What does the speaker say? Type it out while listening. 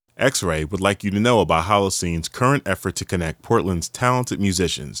X-Ray would like you to know about Holoclene's current effort to connect Portland's talented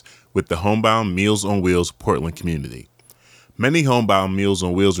musicians with the homebound Meals on Wheels Portland community. Many homebound Meals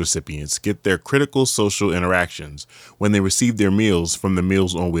on Wheels recipients get their critical social interactions when they receive their meals from the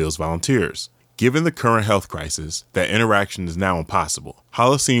Meals on Wheels volunteers. Given the current health crisis, that interaction is now impossible.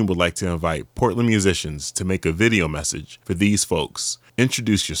 Holocene would like to invite Portland musicians to make a video message for these folks.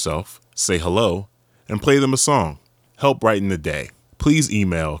 Introduce yourself, say hello, and play them a song. Help brighten the day. Please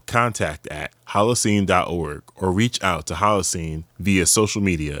email contact@holocene.org or reach out to Holocene via social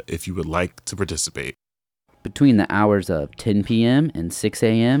media if you would like to participate. Between the hours of 10 p.m. and 6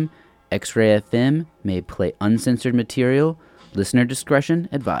 a.m., X-Ray FM may play uncensored material. Listener discretion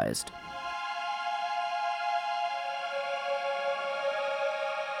advised.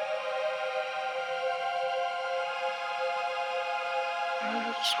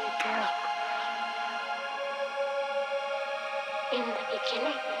 So dark. In the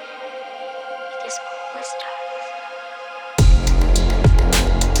beginning, it is always dark.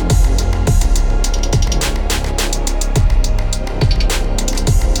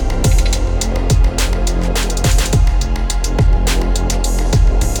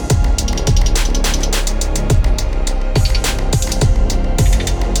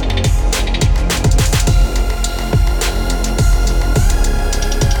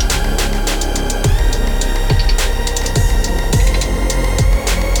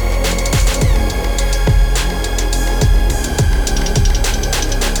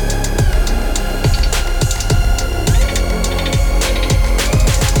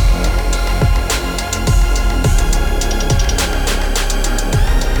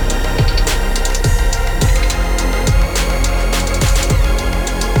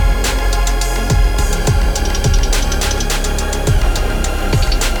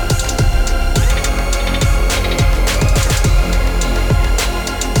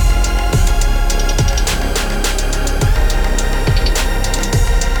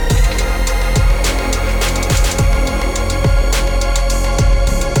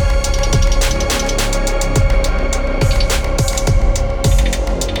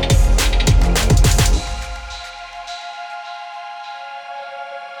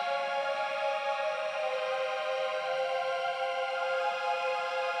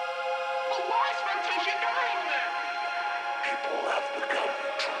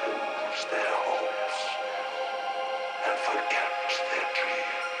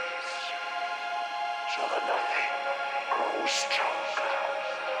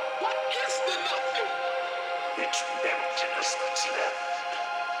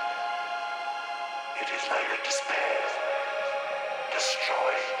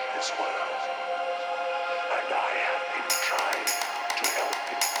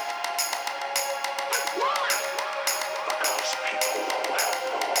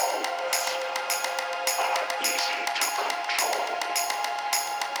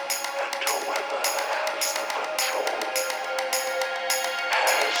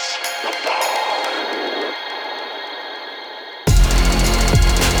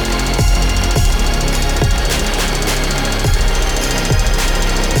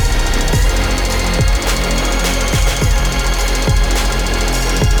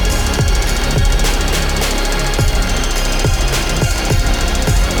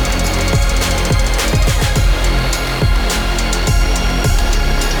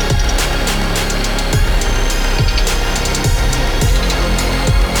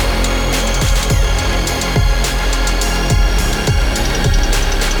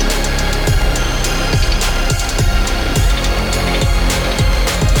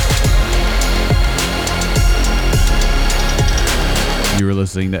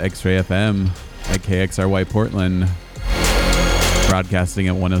 Listening to X-Ray FM at KXRY Portland, broadcasting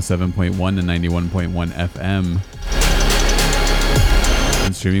at 107.1 and 91.1 FM,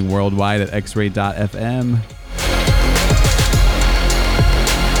 and streaming worldwide at xray.fm.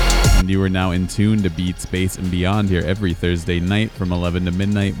 And you are now in tune to Beat Space and Beyond here every Thursday night from 11 to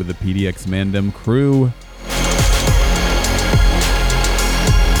midnight with the PDX Mandem crew.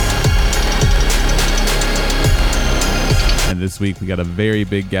 And this week we got a very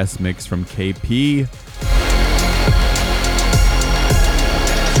big guest mix from KP.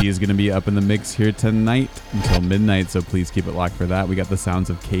 She is going to be up in the mix here tonight until midnight, so please keep it locked for that. We got the sounds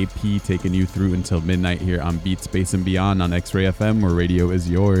of KP taking you through until midnight here on Beat Space and Beyond on X-Ray FM, where radio is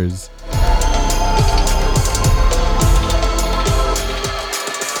yours.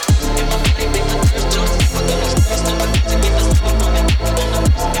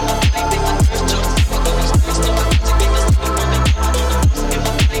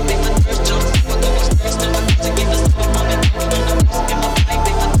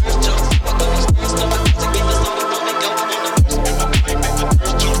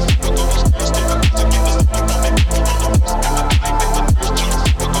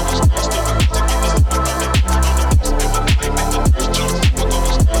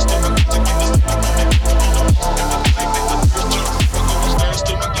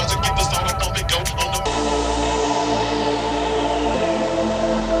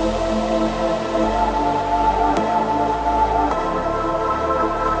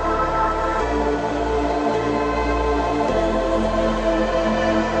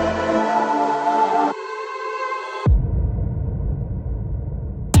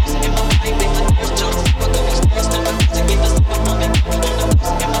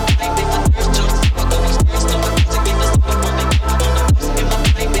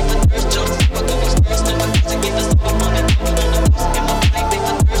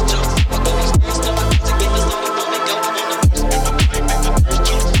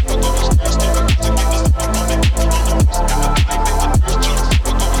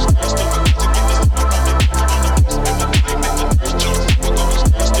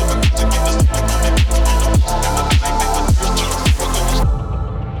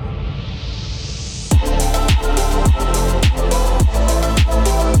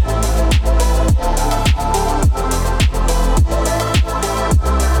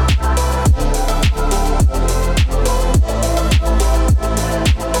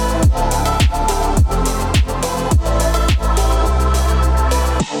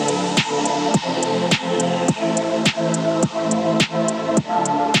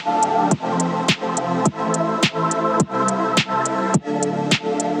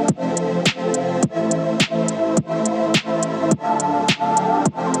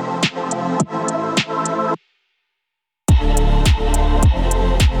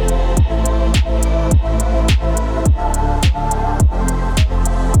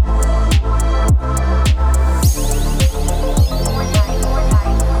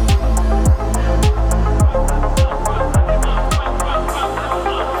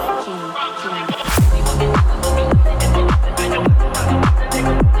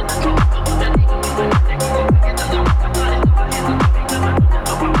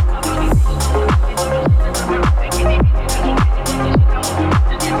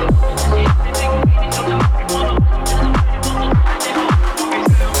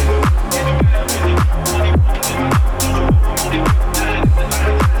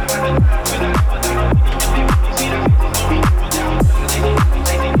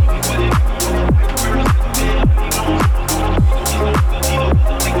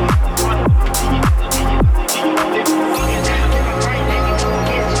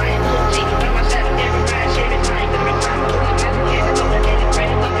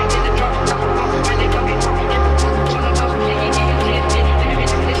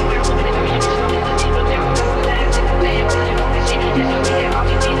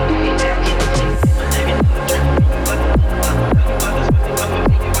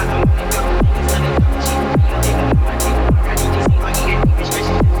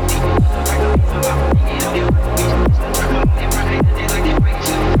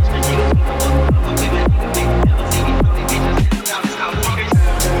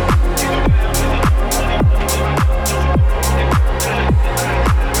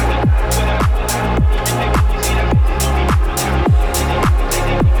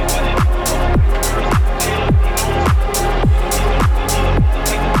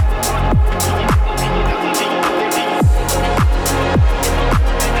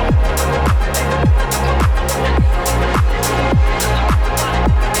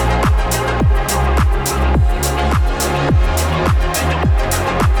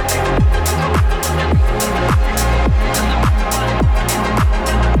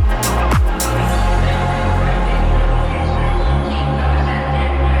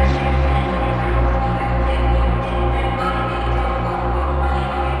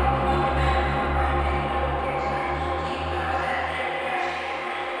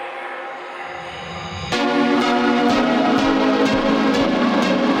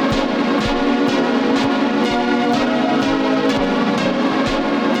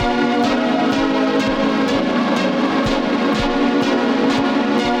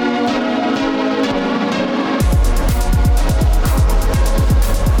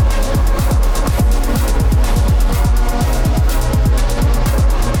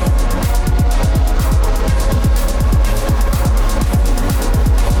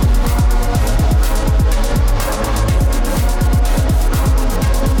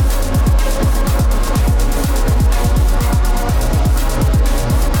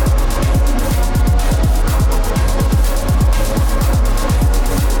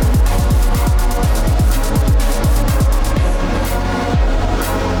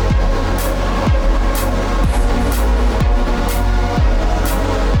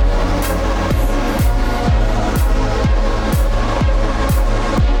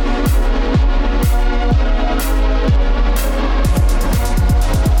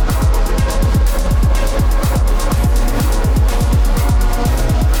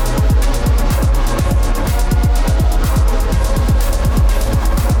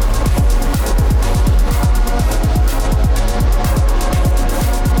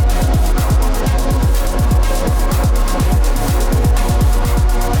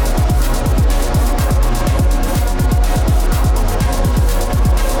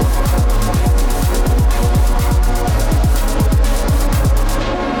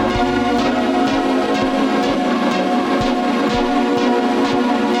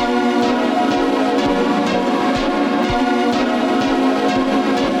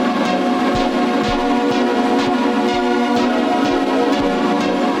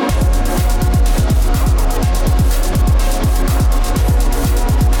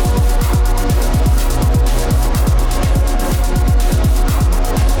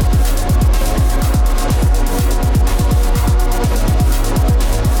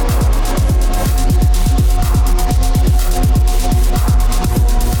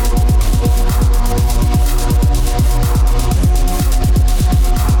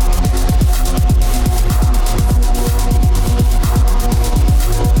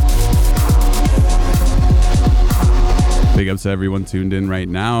 to everyone tuned in right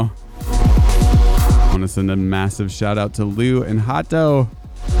now. I want to send a massive shout out to Lou and Hato,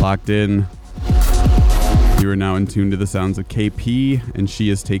 locked in. You are now in tune to the sounds of KP, and she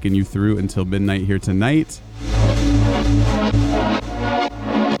has taken you through until midnight here tonight.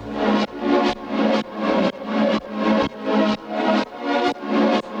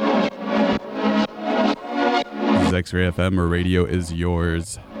 This is X-Ray FM, where radio is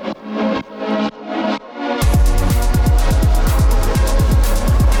yours.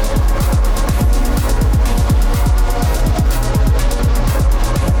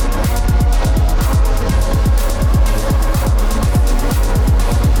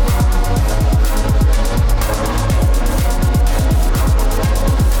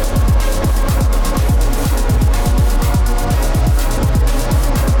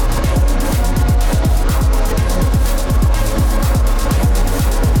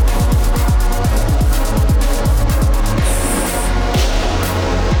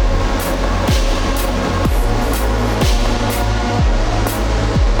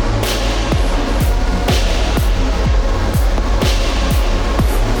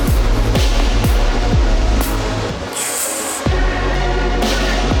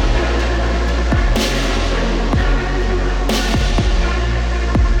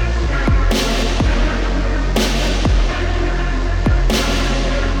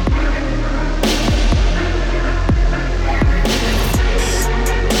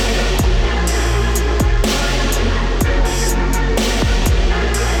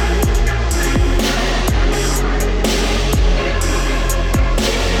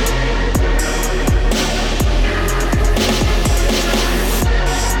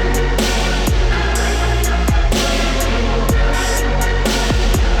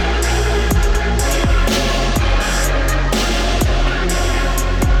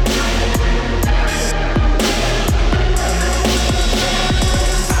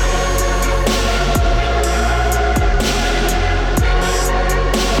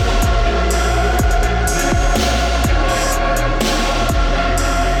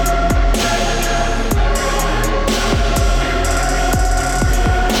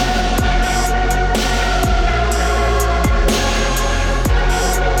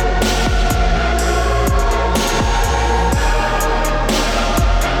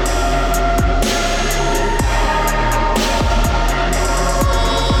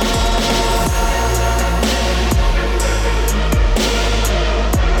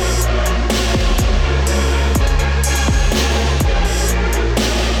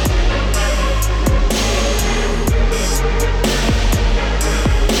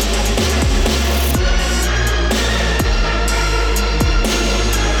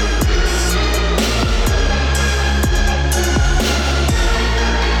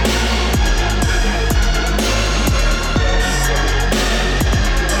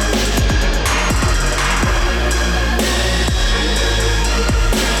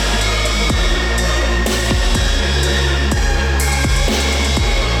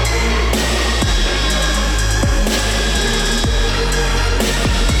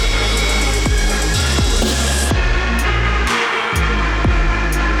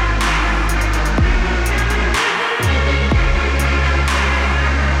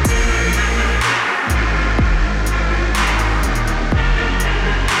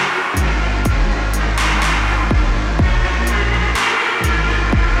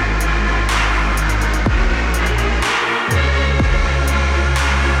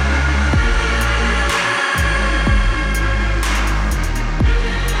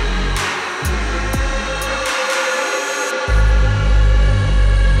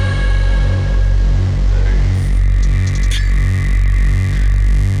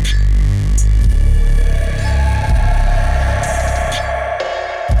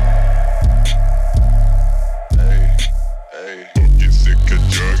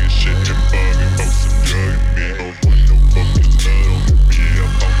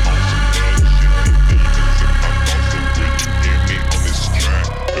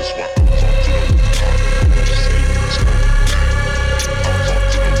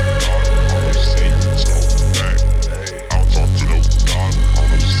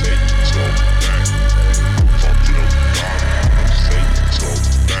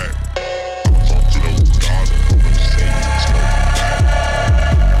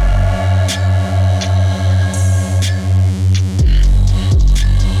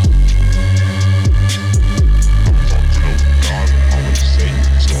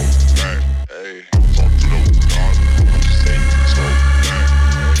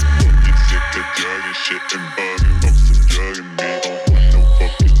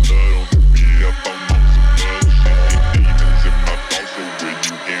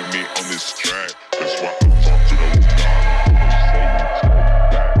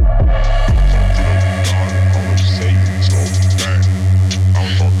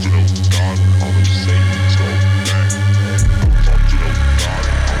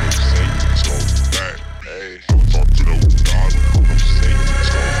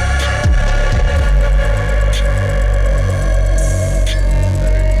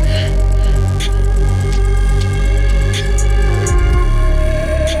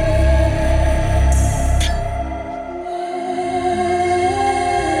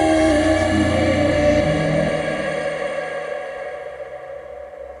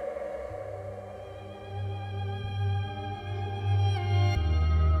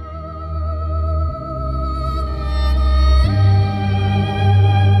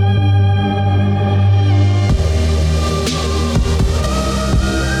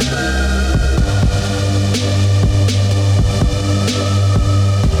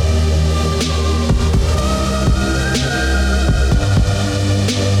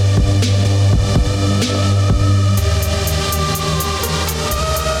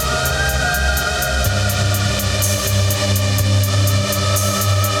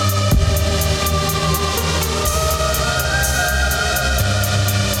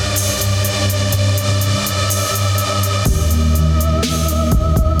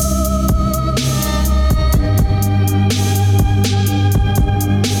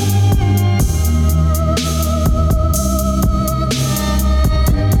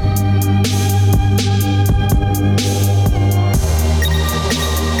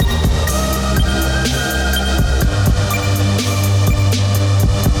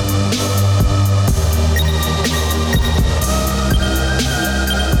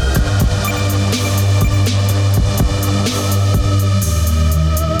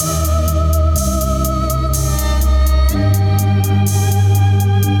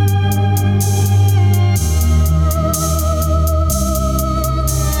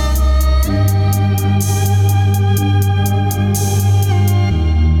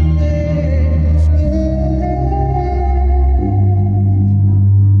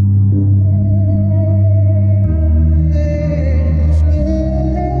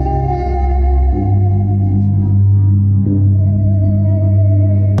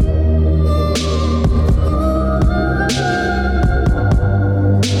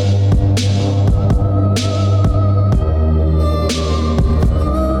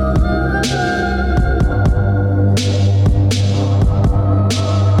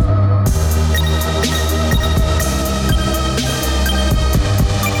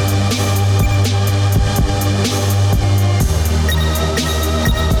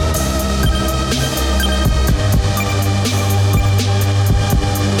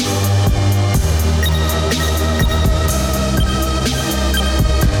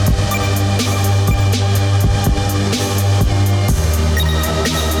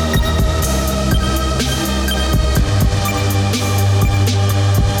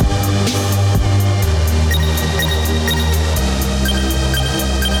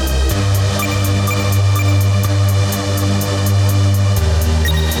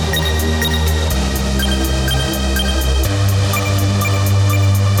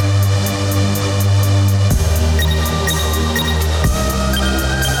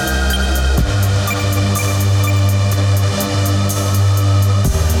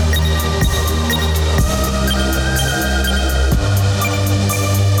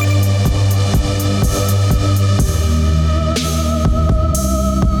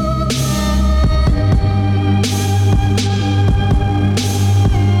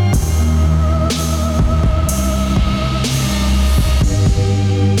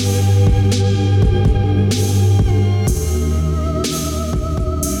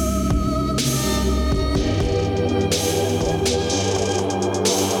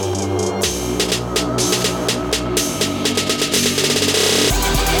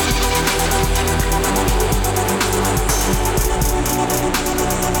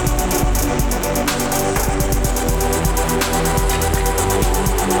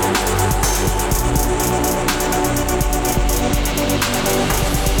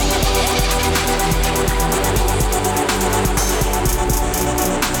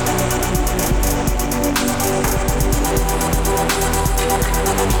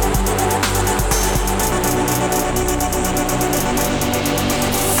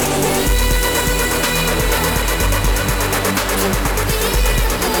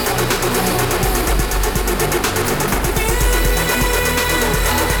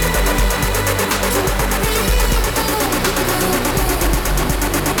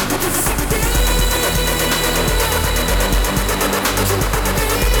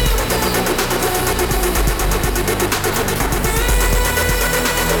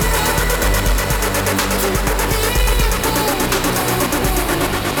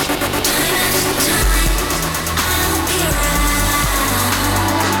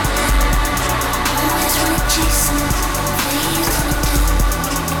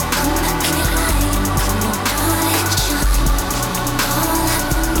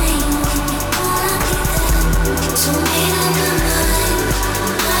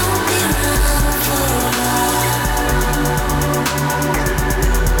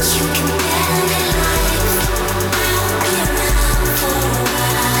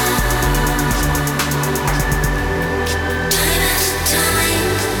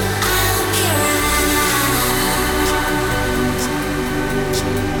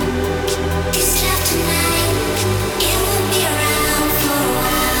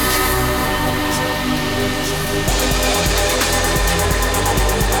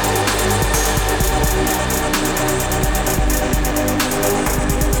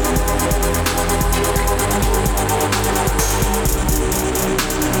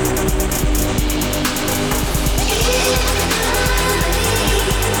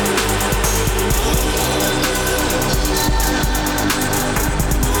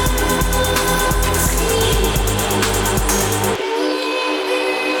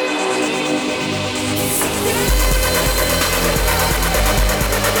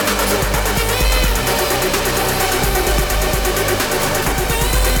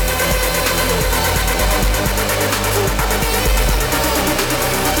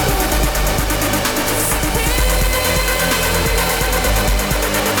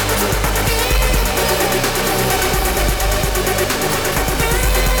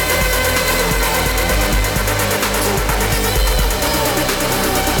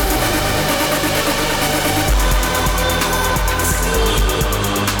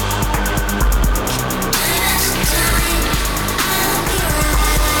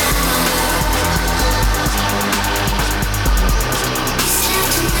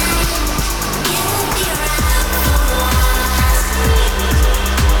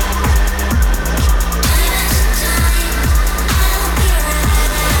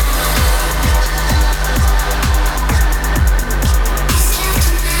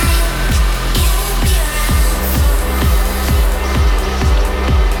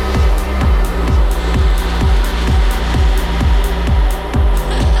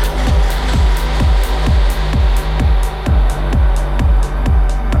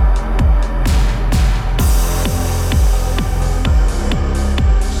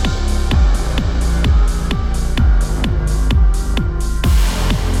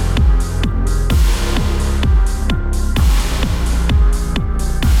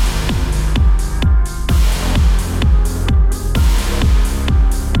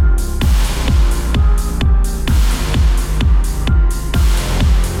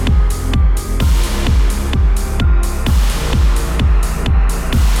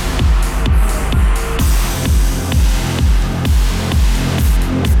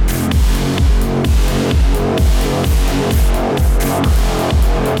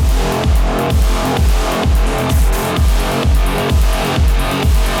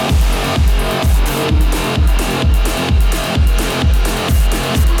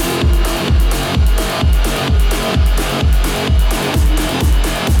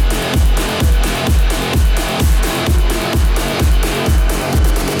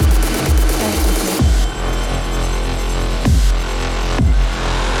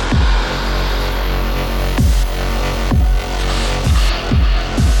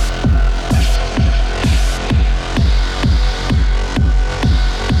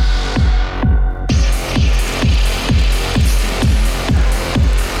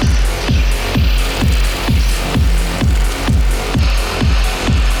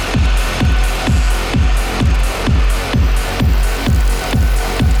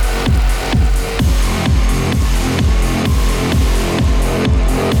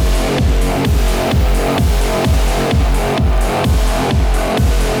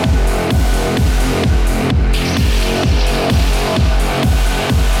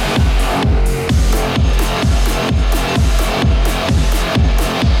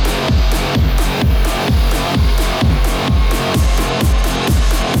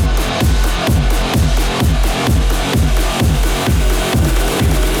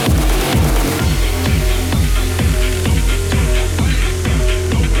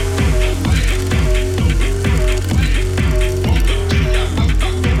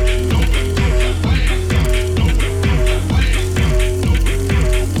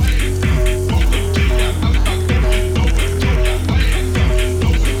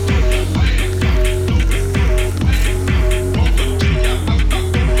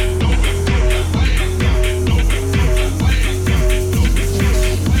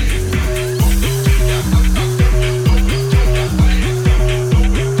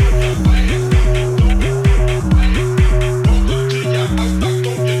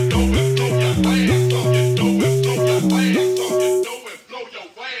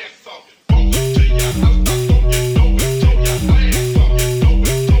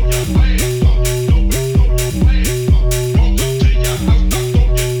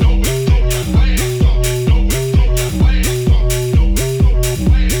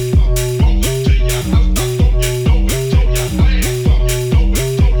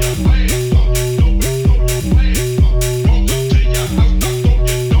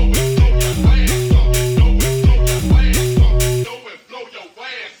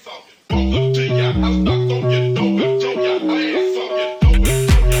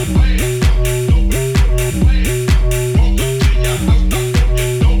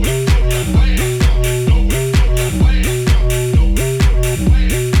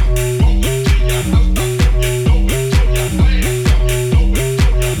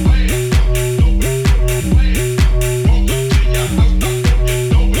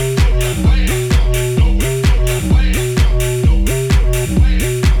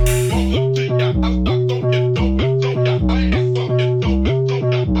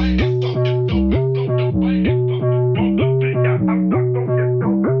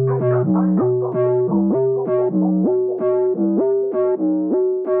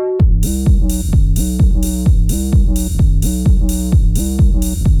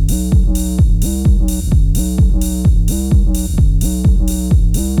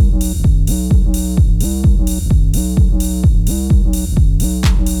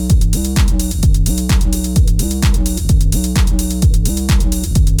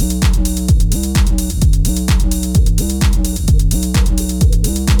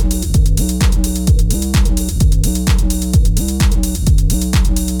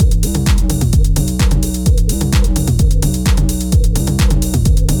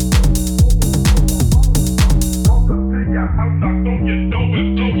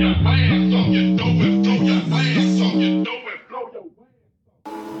 I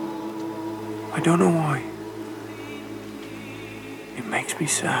don't know why. It makes me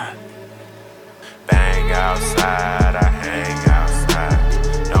sad. Bang outside, I hang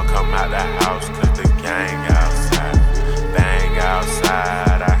outside. Don't come out the house cause the gang outside. Bang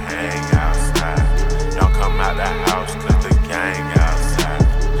outside, I hang outside. Don't come out the house cause the gang outside.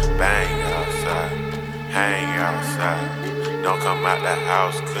 Bang outside, hang outside. Don't come out the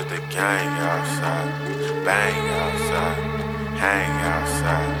house cause the gang outside. Bang outside, hang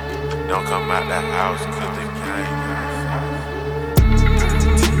outside. Don't come out the house cause the gang outside.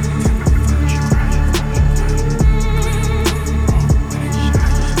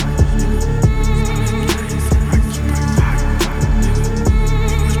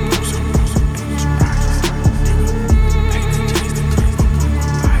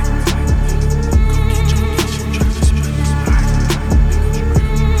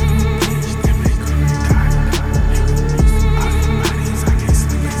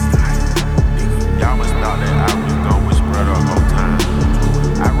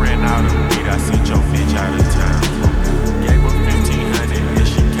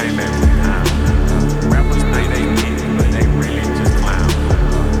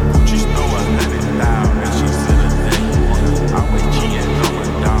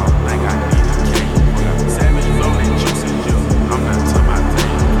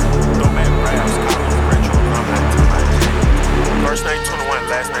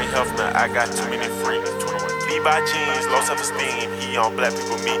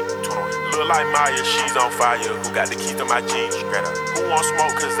 Who got the keys to my jeans? Who want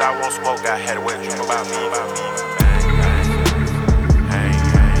smoke? Cause I want smoke. I had a wet dream about me. Bang, bang, hang,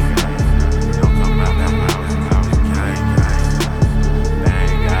 hang. Don't come out that house, gang, gang.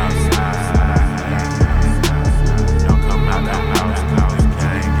 Bang outside. Don't come out that house,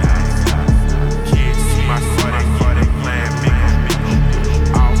 gang, gang. Kids see my son, they playing big.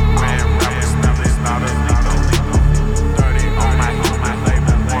 All ran rappers, nothing's not illegal. 30 on my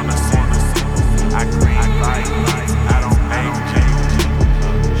label, on the scene. I green light, I don't make change.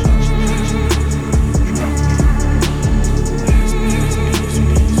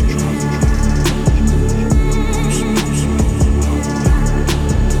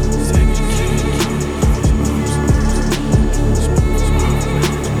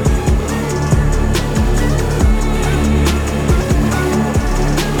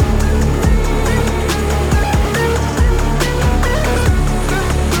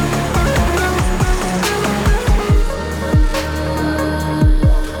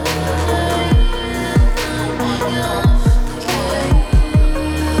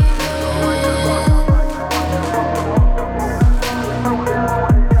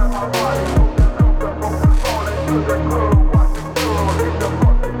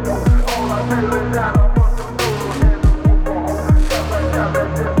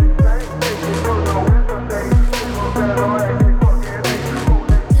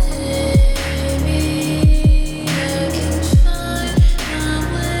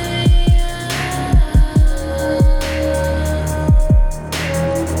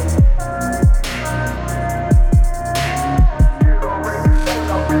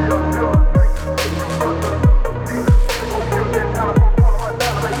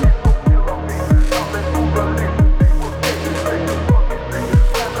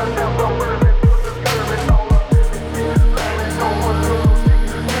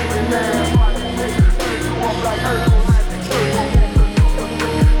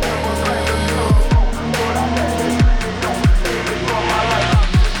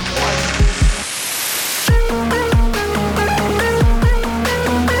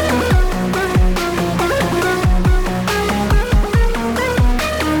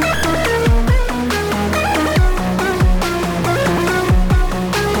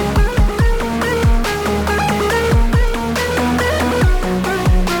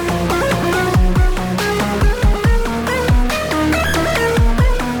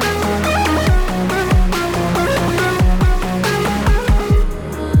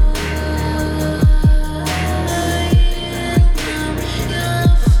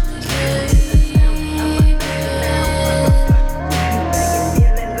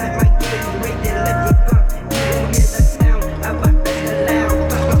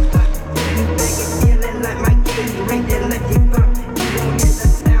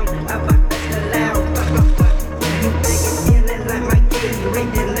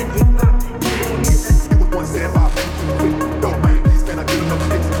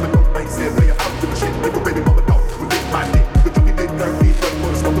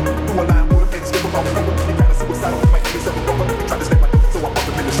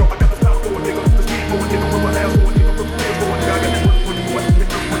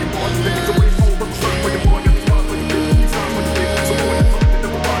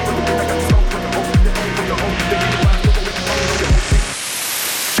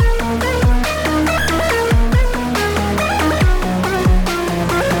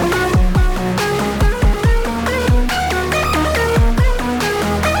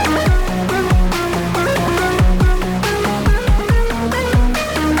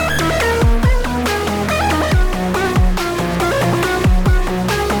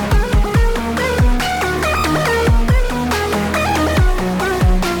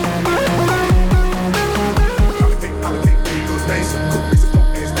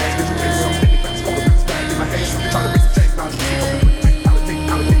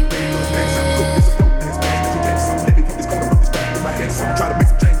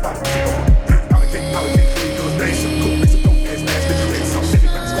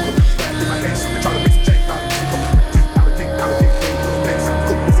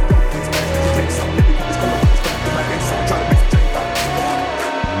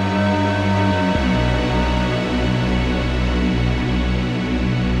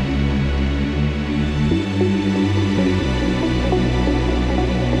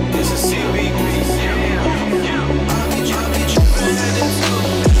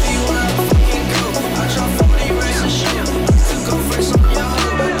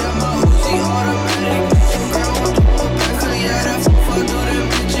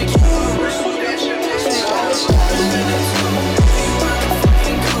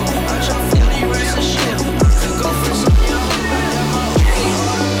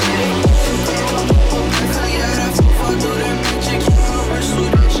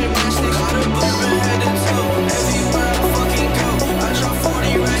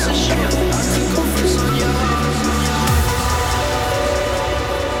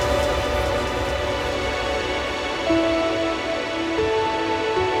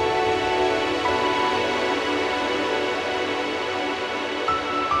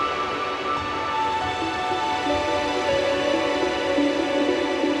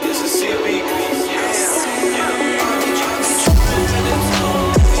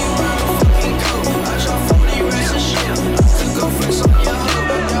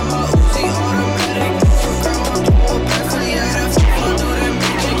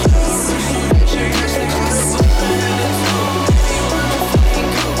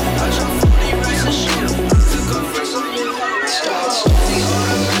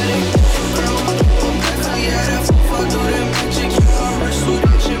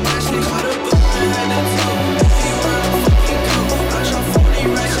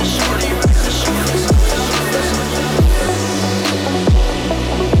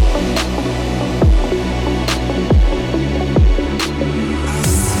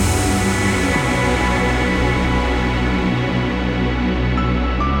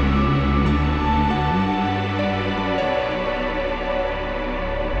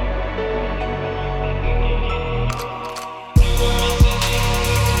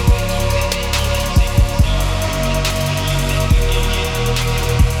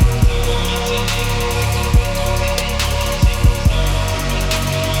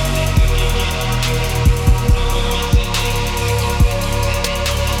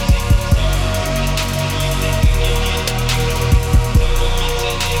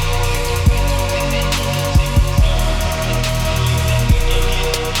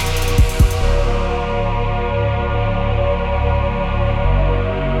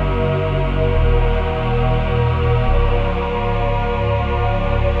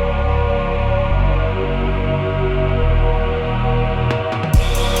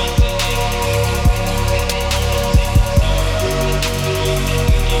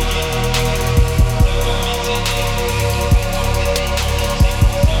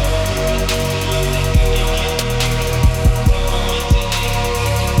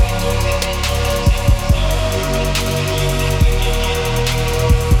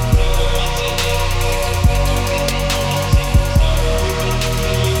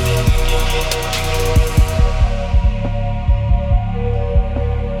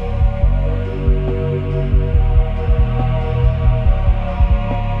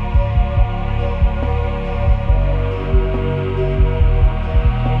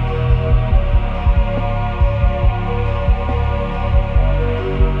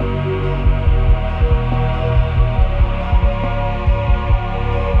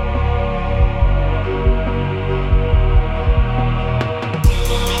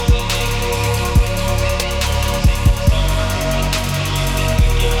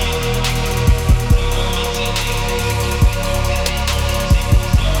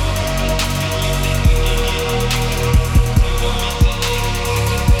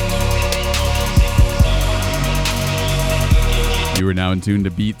 are now in tune to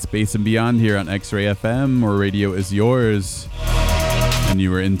Beat, Space, and Beyond here on X-Ray FM, where radio is yours. And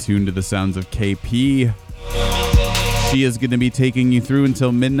you are in tune to the sounds of KP. She is going to be taking you through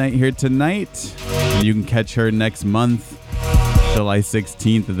until midnight here tonight. And you can catch her next month, July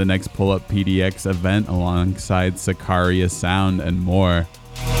 16th, at the next Pull Up PDX event alongside Sicaria Sound and more.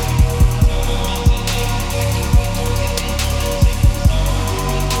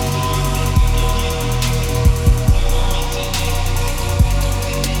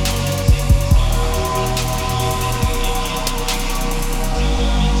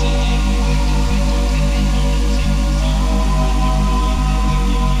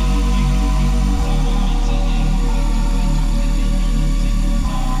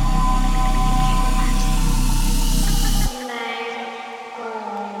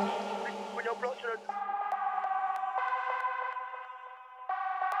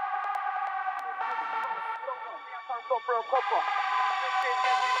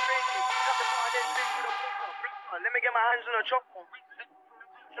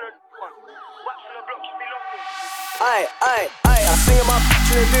 I sing in my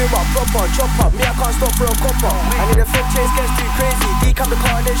bitch and do my proper chop up. Me, I can't stop for a copper. I need a flip chase, gets too crazy. Decap the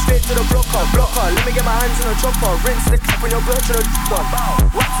car and then straight to the blocker. Let me get my hands on a chopper. Rinse the clip when you're birch on a one.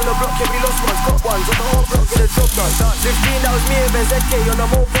 Wax on the block, yeah, we lost ones, got ones. On the whole block, get a job done. 15, that was me and ZK on the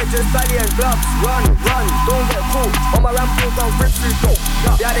moped, just belly and gloves. Run, don't get caught. On my ramp, down, rip through dope.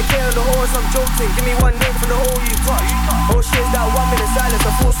 Yeah, they care on the horse, I'm joking. Give me one name from the hole you touch. Oh shit, that 1 minute silence.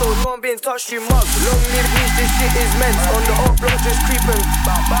 I thought so, no one being touched, you mug. Long live beach, this shit is meant. On the hot block, just creeping.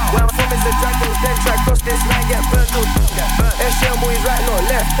 Where I'm from is the dragons, then try cross this line, get burnt. SGM boys right, not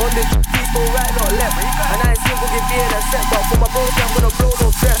left. On this people right, not left. And I ain't single, give beer that set. But for my bros, I'm gonna blow no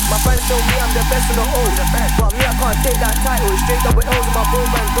stress. My friends tell me I'm the best in the whole. But me, I can't take that title. Straight up with L's in my bro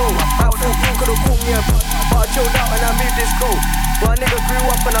band go. I thought you could've caught me a but I chilled out and I moved this goal. But a nigga grew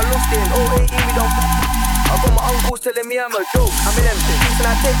up and I lost it. In 018 we don't I got my uncles telling me I'm a joke. I'm in them piece and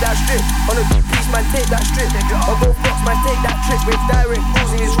I take that strip. On a piece, man, take that strip. On both blocks, man, take that trip. With direct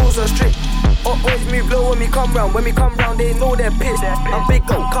rules and these rules are strict. Up boys move low when we come round. When we come round, they know they're pissed. I'm big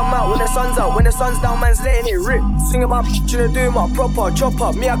though, come out when the sun's out. When the sun's down, man's letting it rip. Sing about trying to do my proper chop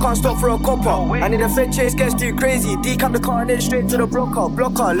up. Me, I can't stop for a copper. I need a fed chase, gets too crazy. Decap the car and then straight to the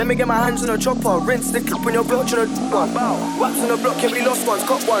blocker. Let me get my hands on a chopper. Rinse the clip when you're block trying to do one. Wax on the block, yeah, we lost ones,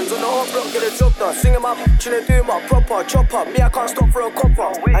 got ones. On the hot block, get a job done. Sing about trying to do my proper chop up. Me, I can't stop for a copper.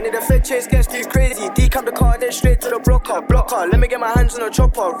 I need a fed chase, gets too crazy. Decap the car and then straight to the blocker. Let me get my hands on a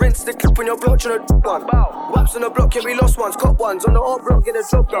chopper. Rinse the clip when you're block trying to do one. Waps on the block, yeah, we lost ones, got ones. On the hot block, get a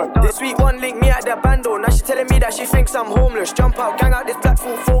job done. This week one link me at that bando. Now she telling me that she thinks I'm homeless. Jump out, gang out this black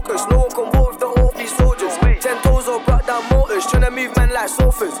full focus. No one can war with the whole these soldiers. 10 toes or brought down motors. Tryna move man like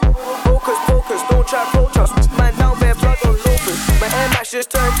sofas. Focus, don't try approach us. Man down bare blood on loafers. My Air Max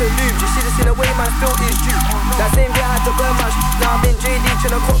just turned to lube. You see this in the way man still is due. That same day I had to burn my now I'm in JD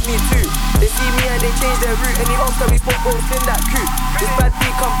tryna cop me too. They see me and they change their route. Any ops that we spoke won't spin that coupe. This bad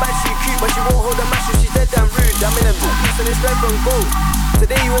beat come back, she cute, but she won't hold a match if she's dead damn rude. I'm in a blue piece and it's red from gold.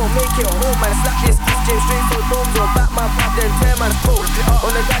 Today you won't make it home, man. Slap this James straight for domes or back my pop, then tear man's coat.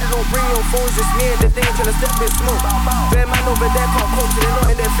 On the guy that don't bring your phones, just me and the thing tryna step with smoke. Fair man over there can't cope, so they're not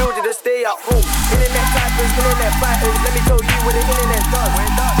in their field, they just stay at home. Internet typers, internet fighters, let me tell you what the internet does.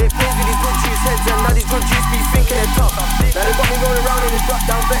 They plays with these good juice heads and now these good juice be thinking they're tough. Now they got me rolling around in this drop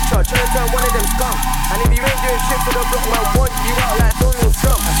down vector, tryna turn one of them scum. And if you ain't doing shit for the block, man, want you out like Donald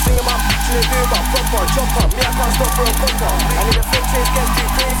Trump. Sing about tryna do about proper chop up. Me, I can't stop for a copper. I need a flip chase, gets too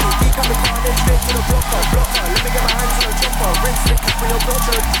crazy. Decap the car, then straight to the blocker. Let me get my hands on a chopper. Rinse the clip when you're block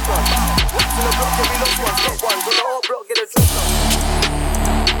tryna do one. Wax on the block, yeah, we lost ones, got ones. On the whole block, get a chopper.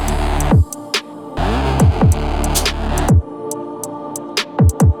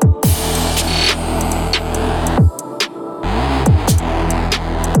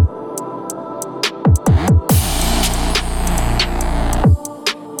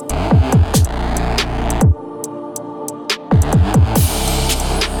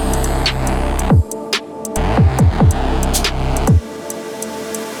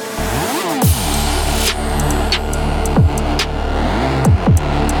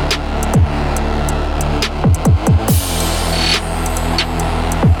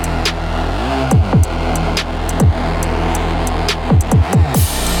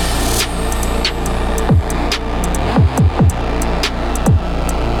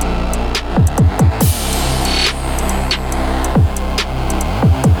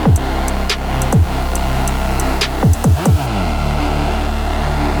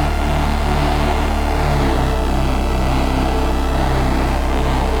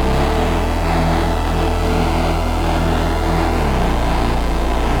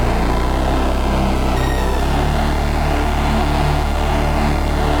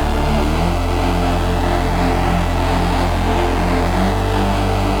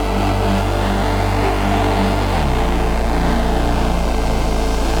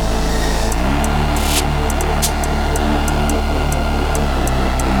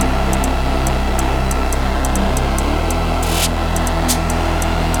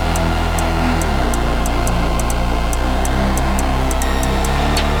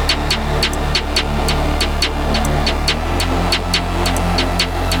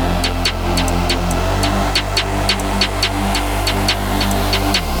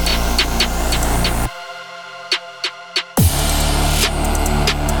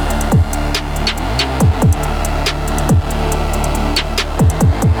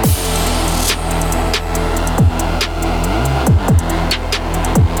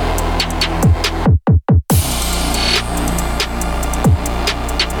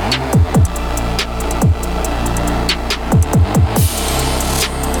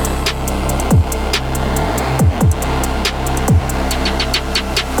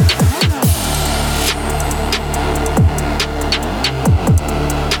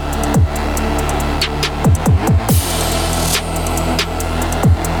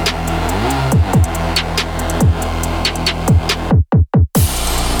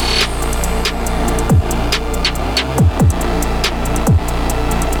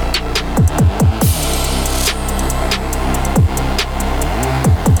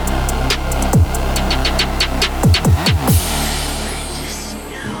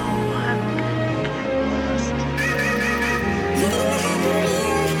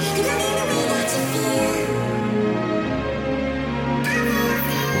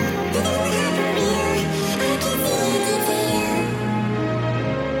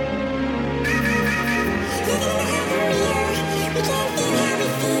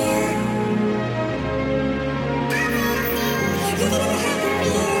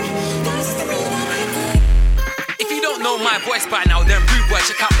 don't know my voice by now, then rude boy,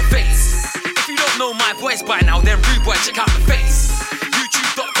 check out the face. If you don't know my voice by now, then rude boy, check out the face.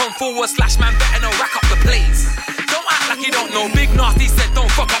 YouTube.com/man, better know, rack up the plays. Don't act like you don't know, Big Nasty said don't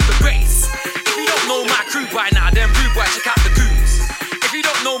fuck up the bass. If you don't know my crew by now, then rude boy, check out the goons. If you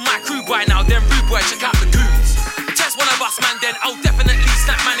don't know my crew by now, then rude boy, check out the goons. Test one of us, man, then I'll definitely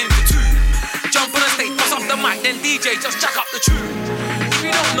snap man into two. Jump on the stage, bust off the mic, then DJ, just jack up the tune. If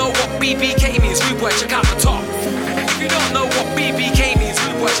you don't know what BBK means, rude boy, check out the top. If you don't know what BBK means,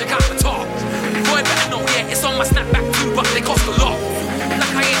 rude boy, check out the top. Boy, better know, yeah, it's on my snapback too, but they cost a lot.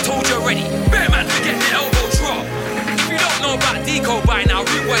 Like I ain't told you already, bear man, forget the elbow drop. If you don't know about Deco by now,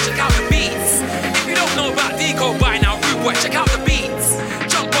 rude boy, check out the beats. If you don't know about Deco by now, rude boy, check out the beats.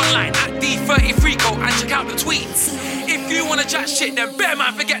 Jump online at D33Co and check out the tweets. If you wanna chat shit, then bear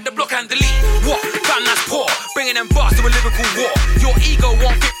man, forget the block and delete. What? Fam, that's poor. Bringing them bars to a lyrical war. Your ego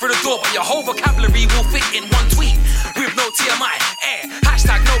won't fit through the door, but your whole vocabulary will fit in one tweet. With no TMI,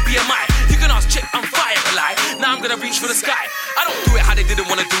 hashtag no BMI. You can ask Chip, I'm fire a lie. Now I'm gonna reach for the sky. I don't do it how they didn't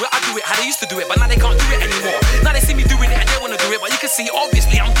wanna do it. I do it how they used to do it, but now they can't do it anymore. Now they see me doing it and they wanna do it, but you can see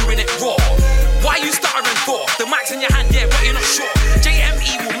obviously I'm doing it raw. Why you stuttering for? The mic's in your hand, yeah, but you're not sure.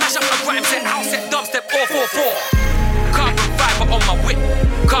 JME will mash up a rhyme set, house set, dubstep, 444. Carbon fiber on my whip,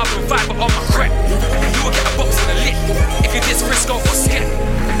 carbon fiber on my crep. You will get a box in the lip if you diss Frisco or Skep.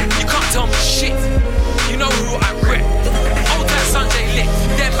 You can't tell me shit, you know who I rep. Old time Sanjay lit,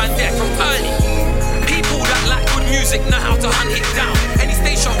 them man there from early. People that like good music know how to hunt it down. Any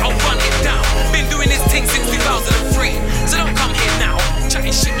stage show, I'll run it down. Been doing this thing since 2003, so don't come here now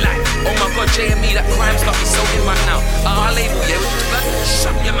chatting shit like, oh my god, JME, that crime's got me so in right now. Our label, yeah,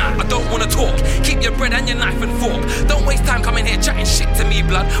 shut your mouth, I don't wanna talk. Keep your bread and your knife and fork. Don't waste time coming here chatting shit to me,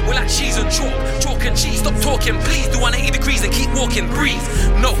 blood. We're like cheese and chalk, chalk and cheese. Stop talking, please, do 180 degrees and keep walking, breathe.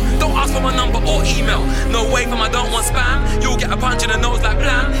 No, don't ask for my number or email. No way from I don't want spam. You'll get a punch in the nose like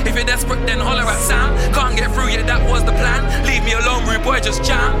blam. If you're desperate, then holler at Sam. Can't get through yet, that was the plan. Leave me alone, rude boy, just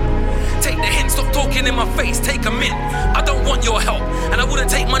jam. Take the hint, stop talking in my face, take a mint. I don't want your help, and I wouldn't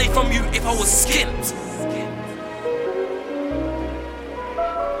take money from you if I was skint.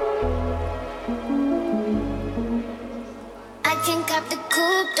 I can cop the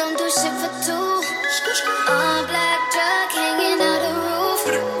coupe, don't do shit for two. All black truck hanging out the roof.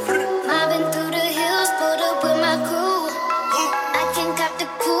 Mobbing through the hills, pulled up with my crew. I can cop the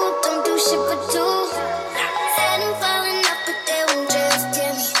coupe, don't do shit for two. Said I'm falling off, but they won't just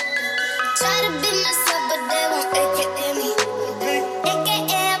hear me. Try to be myself, but they won't AKA me.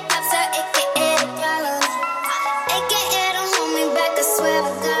 AKA a popstar, AKA the problem.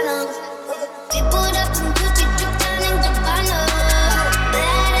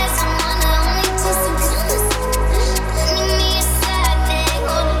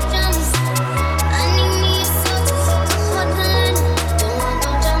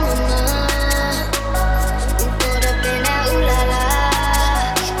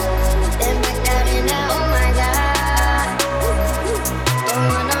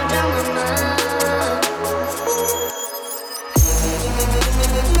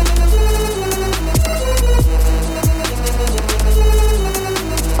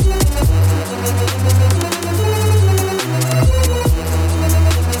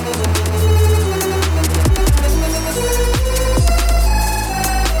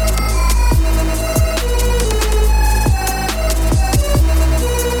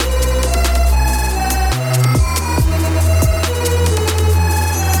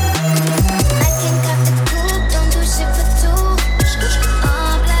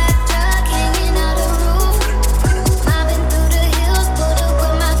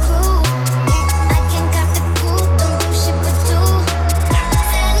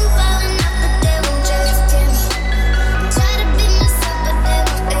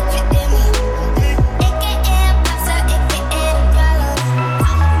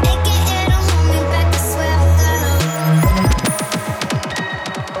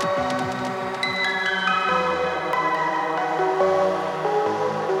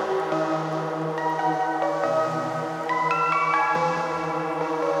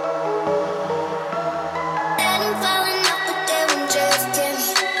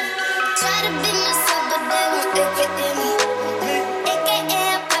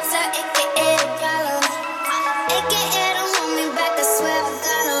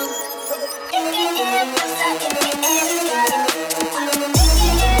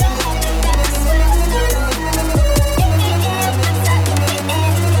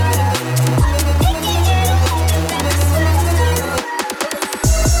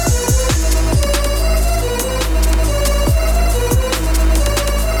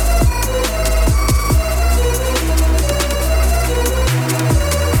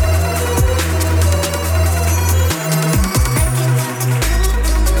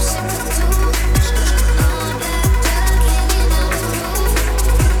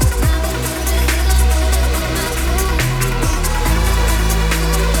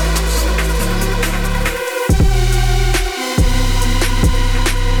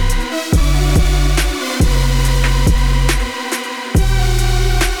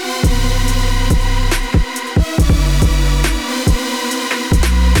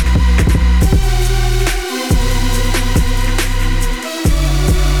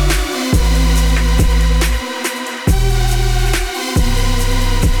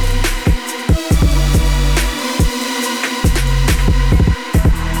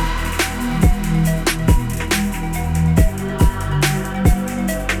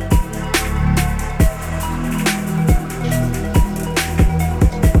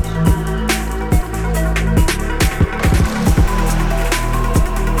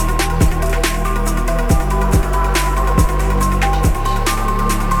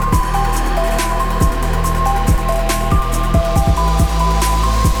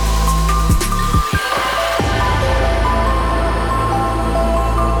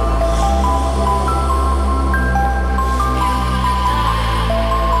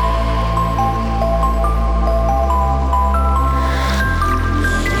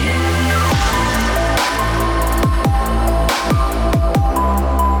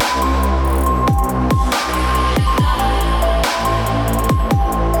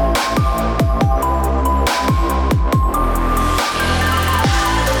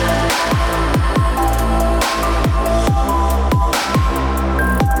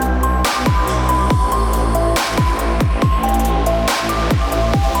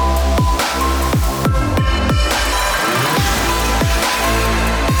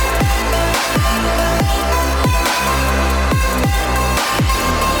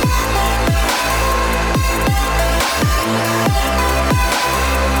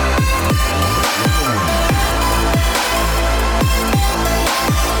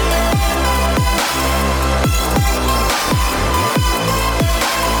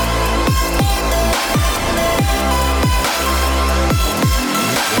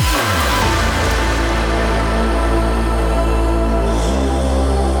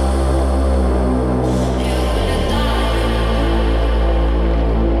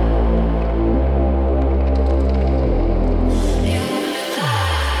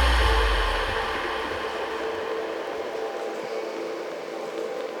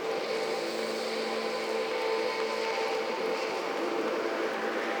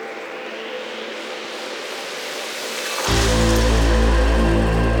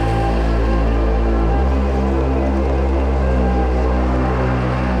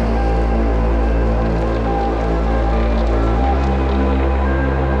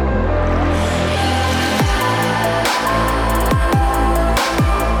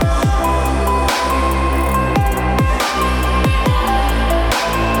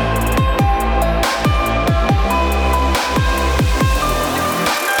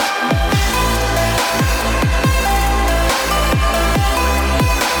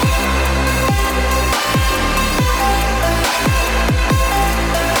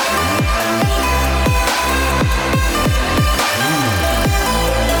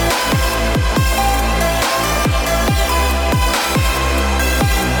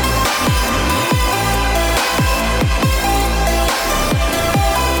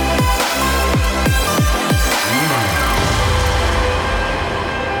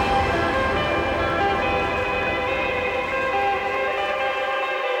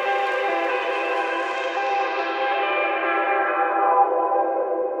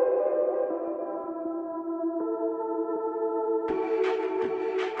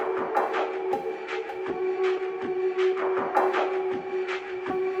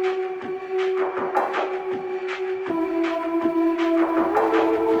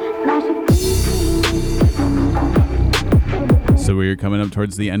 So we're coming up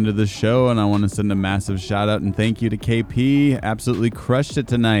towards the end of the show, and I want to send a massive shout out and thank you to KP. Absolutely crushed it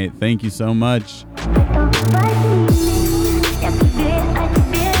tonight. Thank you so much.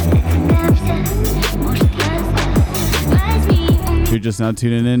 If you're just now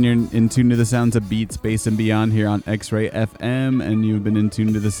tuning in, you're in tune to the sounds of Beat, Space, and Beyond here on X-Ray FM, and you've been in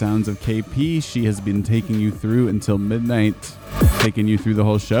tune to the sounds of KP. She has been taking you through until midnight, taking you through the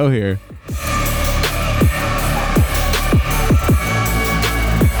whole show here.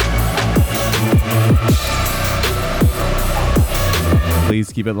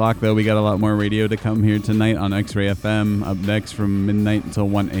 Please keep it locked, though. We got a lot more radio to come here tonight on X-Ray FM. Up next from midnight until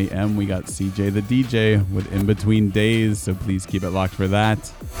 1 a.m., we got CJ the DJ with In Between Days, so please keep it locked for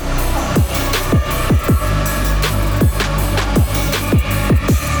that.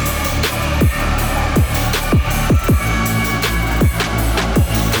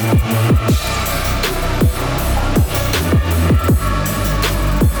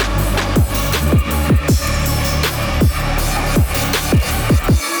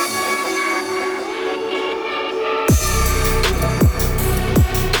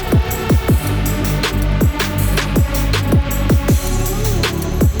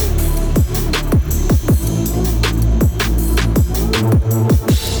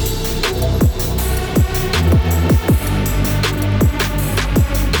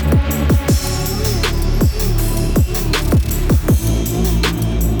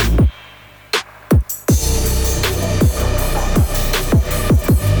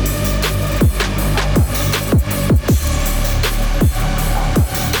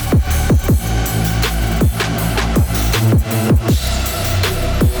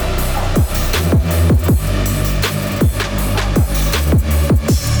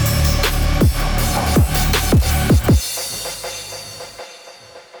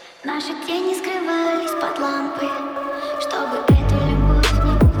 Наши тени скрывались под лампой, чтобы